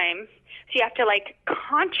time. So you have to, like,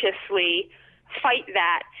 consciously fight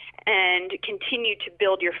that and continue to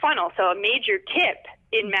build your funnel. So a major tip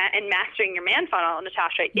in mastering your man funnel,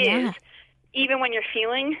 Natasha, is even when you're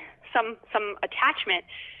feeling some attachment,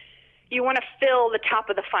 you want to fill the top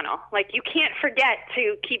of the funnel. Like, you can't forget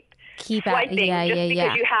to keep swiping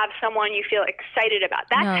because you have someone you feel excited about.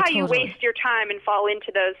 That's how you waste your time and fall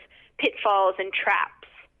into those pitfalls and traps.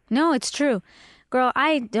 No, it's true. Girl,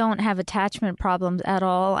 I don't have attachment problems at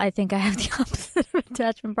all. I think I have the opposite of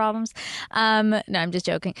attachment problems. No, I'm just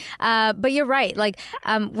joking. But you're right. Like,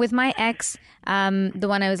 with my ex, the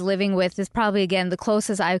one I was living with is probably, again, the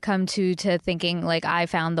closest I've come to thinking, like, I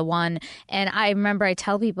found the one. And I remember I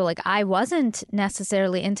tell people, like, I wasn't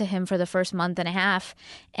necessarily into him for the first month and a half.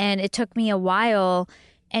 And it took me a while.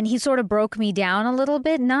 And he sort of broke me down a little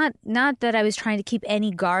bit. Not that I was trying to keep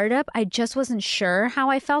any guard up. I just wasn't sure how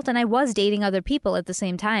I felt. And I was dating other people at the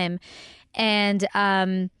same time. And,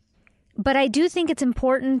 but I do think it's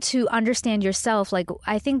important to understand yourself. Like,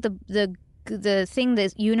 I think the thing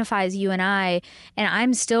that unifies you and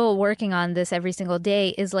I'm still working on this every single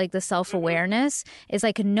day, is like the self-awareness, is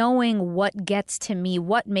like knowing what gets to me,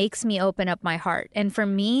 what makes me open up my heart. And for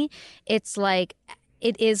me, it's like,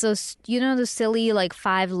 it is those, those silly, like,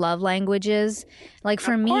 5 love languages. Like,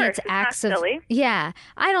 for me, it's acts of, I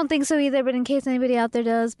don't think so either, but in case anybody out there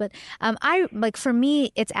does, but for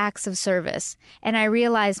me, it's acts of service. And I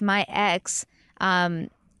realized my ex,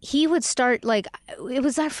 he would start, like, it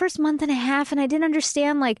was our first month and a half, and I didn't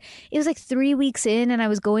understand, like, it was like 3 weeks in, and I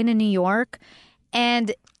was going to New York,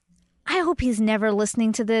 and I hope he's never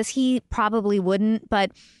listening to this. He probably wouldn't, but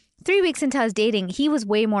 3 weeks into us dating, he was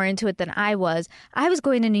way more into it than I was. I was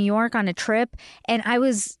going to New York on a trip, and I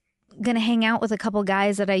was going to hang out with a couple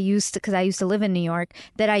guys that because I used to live in New York,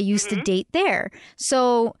 that I used to date there.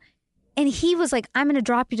 So, and he was like, I'm going to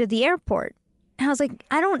drop you to the airport. And I was like,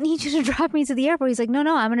 I don't need you to drop me to the airport. He's like,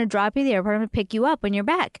 no, I'm going to drop you to the airport. I'm going to pick you up when you're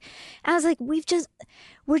back. And I was like, we're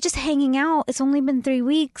just hanging out. It's only been 3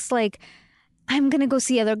 weeks. Like, I'm going to go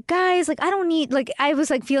see other guys. Like, I don't need, like, I was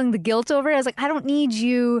like feeling the guilt over it. I was like, I don't need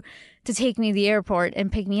you to take me to the airport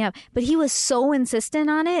and pick me up. But he was so insistent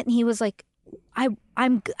on it. And he was like,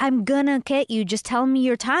 I'm going to get you. Just tell me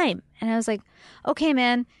your time. And I was like, okay,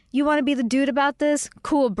 man, you want to be the dude about this?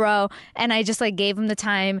 Cool, bro. And I just, like, gave him the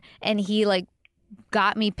time, and he, like,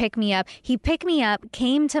 picked me up. He picked me up,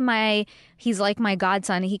 he's like my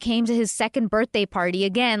godson. He came to his second birthday party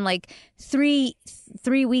again, like three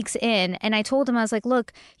weeks in. And I told him, I was like,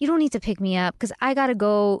 look, you don't need to pick me up because I got to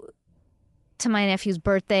go to my nephew's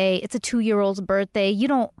birthday. It's a 2-year-old's birthday. I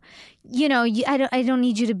don't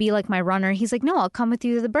need you to be like my runner. He's like, no, I'll come with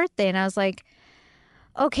you to the birthday. And I was like,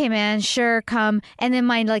 okay, man, sure, come. And then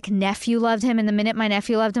my, like, nephew loved him. And the minute my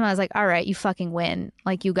nephew loved him, I was like, all right, you fucking win.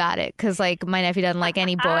 Like, you got it. Because, like, my nephew doesn't like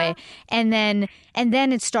any boy. And then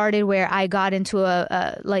it started where I got into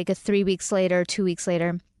a 3 weeks later, 2 weeks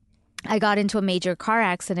later, I got into a major car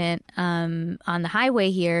accident on the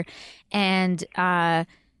highway here. And I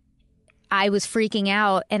was freaking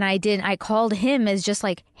out. And I called him as just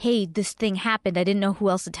like, hey, this thing happened. I didn't know who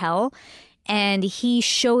else to tell. And he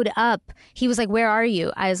showed up. He was like, where are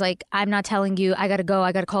you? I was like, I'm not telling you. I got to go.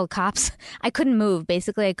 I got to call the cops. I couldn't move.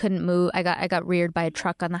 Basically, I couldn't move. I got reared by a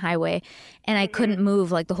truck on the highway, and I couldn't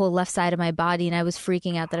move, like, the whole left side of my body. And I was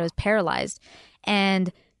freaking out that I was paralyzed.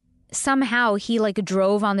 And somehow he, like,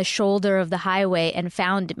 drove on the shoulder of the highway and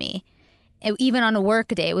found me. Even on a work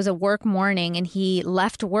day. It was a work morning, and he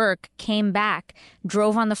left work, came back,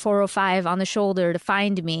 drove on the 405 on the shoulder to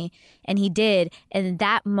find me, and he did. And in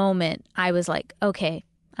that moment, I was like, okay,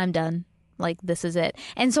 I'm done. Like, this is it.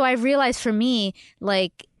 And so I realized for me,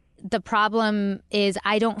 like, the problem is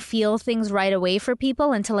I don't feel things right away for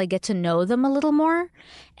people until I get to know them a little more.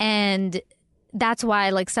 And that's why,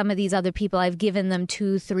 like, some of these other people, I've given them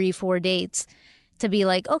 2, 3, 4 dates to be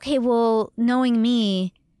like, okay, well, knowing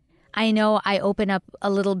me, I know I open up a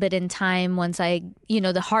little bit in time once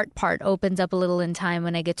the heart part opens up a little in time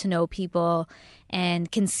when I get to know people and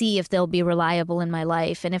can see if they'll be reliable in my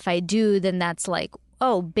life. And if I do, then that's like,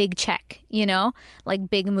 oh, big check, like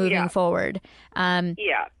big moving forward.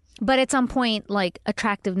 But at some point, like,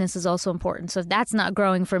 attractiveness is also important. So if that's not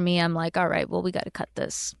growing for me, I'm like, all right, well, we got to cut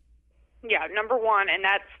this. Yeah, number one, and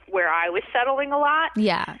that's where I was settling a lot.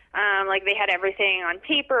 Yeah. Like, they had everything on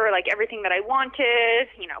paper, like everything that I wanted,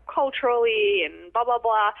 culturally and blah, blah,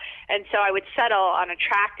 blah. And so I would settle on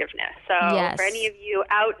attractiveness. So for any of you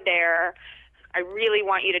out there, I really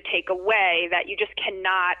want you to take away that you just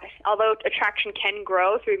cannot, although attraction can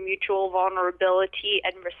grow through mutual vulnerability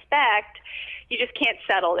and respect, you just can't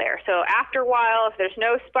settle there. So after a while, if there's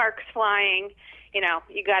no sparks flying, you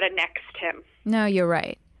got to next him. No, you're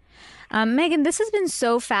right. Megan, this has been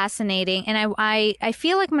so fascinating, and I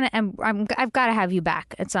feel like I've got to have you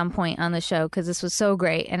back at some point on the show because this was so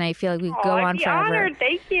great, and I feel like we could go on forever. Honored.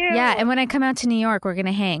 Thank you. Yeah, and when I come out to New York, we're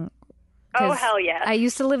gonna hang. Oh, hell yes. I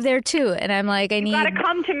used to live there too, and I'm like, you got to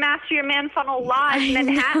come to Master Your Man Funnel Live in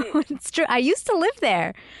Manhattan. It's true. I used to live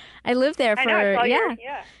there. I lived there for I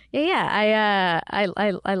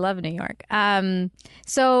love New York.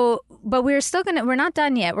 But we're not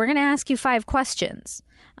done yet. We're gonna ask you 5 questions.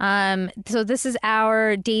 So this is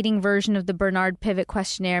our dating version of the Bernard Pivot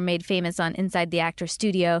questionnaire made famous on Inside the Actor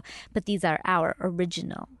Studio, but these are our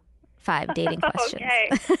original 5 dating questions. Okay.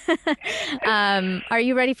 Are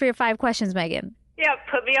you ready for your 5 questions, Megan? Yeah,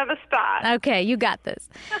 put me on the spot. Okay, you got this.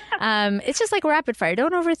 It's just like rapid fire.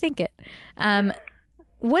 Don't overthink it.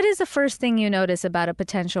 What is the first thing you notice about a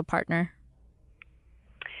potential partner?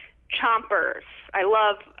 Chompers. I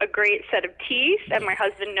love a great set of teeth, and my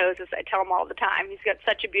husband knows this. I tell him all the time. He's got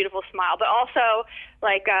such a beautiful smile, but also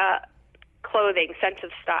like clothing, sense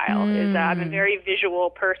of style. I'm a very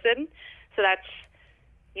visual person, so that's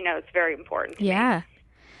it's very important to me.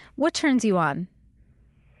 What turns you on?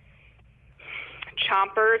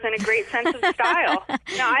 Chompers and a great sense of style.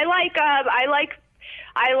 No, I like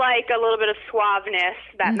a little bit of suaveness,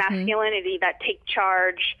 that masculinity, that take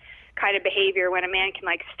charge kind of behavior when a man can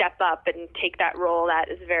like step up and take that role. That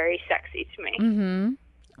is very sexy to me. Mm-hmm.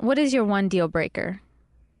 What is your one deal breaker?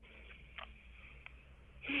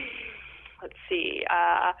 Let's see.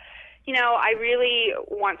 I really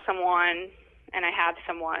want someone, and I have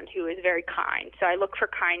someone who is very kind. So I look for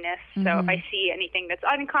kindness. So if I see anything that's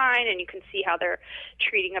unkind and you can see how they're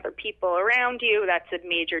treating other people around you, that's a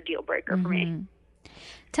major deal breaker for me.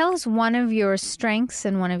 Tell us one of your strengths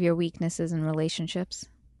and one of your weaknesses in relationships.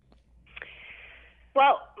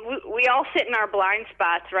 Well, we all sit in our blind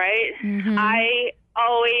spots, right? I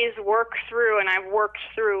always work through, and I've worked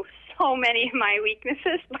through so many of my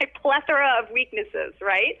weaknesses, my plethora of weaknesses,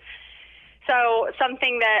 right? So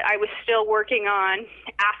something that I was still working on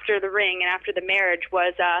after the ring and after the marriage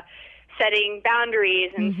was setting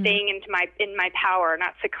boundaries and staying in my power,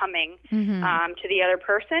 not succumbing to the other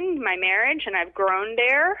person, my marriage, and I've grown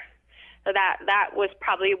there. So that was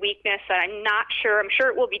probably a weakness that I'm not sure. I'm sure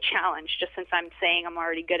it will be challenged, just since I'm saying I'm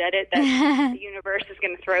already good at it, that the universe is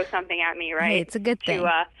going to throw something at me, right? Hey, it's a good thing.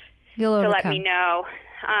 To let me know.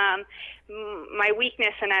 My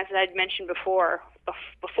weakness, and as I'd mentioned before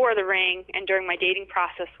the ring and during my dating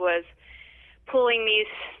process, was pulling these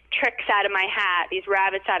tricks out of my hat, these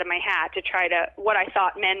rabbits out of my hat to try to what I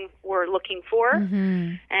thought men were looking for,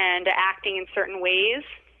 and acting in certain ways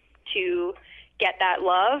to get that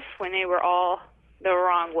love when they were all the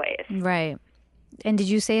wrong ways. Right. And did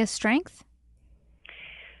you say a strength?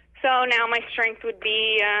 So now my strength would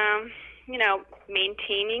be,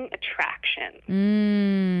 maintaining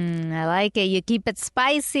attraction. I like it. You keep it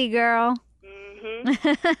spicy, girl.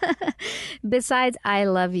 Besides I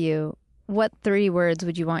love you, what 3 words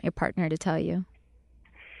would you want your partner to tell you?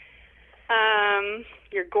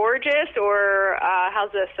 You're gorgeous, or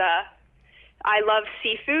how's this? I love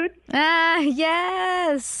seafood.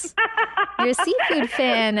 Yes. You're a seafood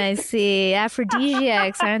fan, I see.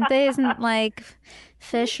 Aphrodisiacs, aren't they? Isn't like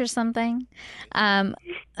fish or something?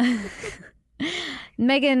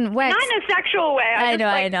 Megan Weks. Not in a sexual way. I know.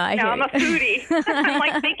 I'm a foodie. I'm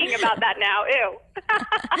like thinking about that now. Ew.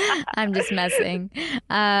 I'm just messing.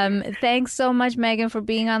 Thanks so much, Megan, for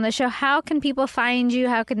being on the show. How can people find you?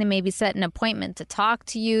 How can they maybe set an appointment to talk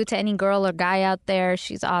to you, to any girl or guy out there?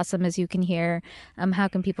 She's awesome, as you can hear. How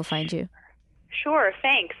can people find you? Sure.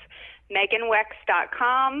 Thanks.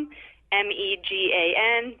 MeganWeks.com,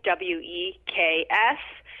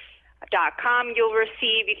 MEGANWEKS.com.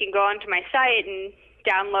 You can go onto my site and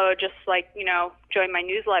download, join my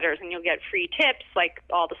newsletters, and you'll get free tips, like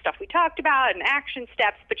all the stuff we talked about and action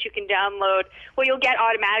steps. But you can you'll get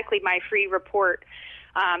automatically my free report,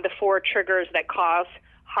 the 4 triggers that cause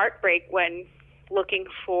heartbreak when looking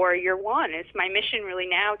for your one. It's my mission really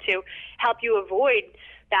now to help you avoid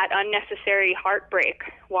that unnecessary heartbreak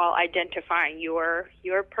while identifying your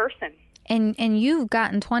person. And you've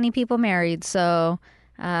gotten 20 people married, so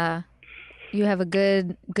you have a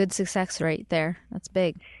good success rate there. That's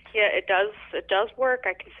big. Yeah, it does work.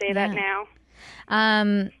 I can say that now.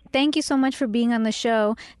 Thank you so much for being on the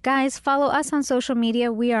show. Guys, follow us on social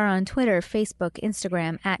media. We are on Twitter, Facebook,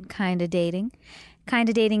 Instagram at Kinda Dating.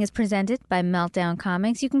 Kinda Dating is presented by Meltdown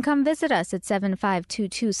Comics. You can come visit us at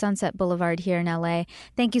 7522 Sunset Boulevard here in LA.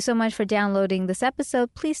 Thank you so much for downloading this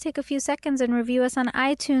episode. Please take a few seconds and review us on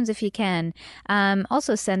iTunes if you can.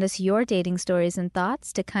 Also, send us your dating stories and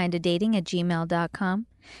thoughts to kindadating@gmail.com.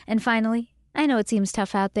 And finally, I know it seems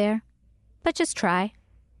tough out there, but just try.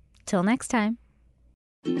 Till next time.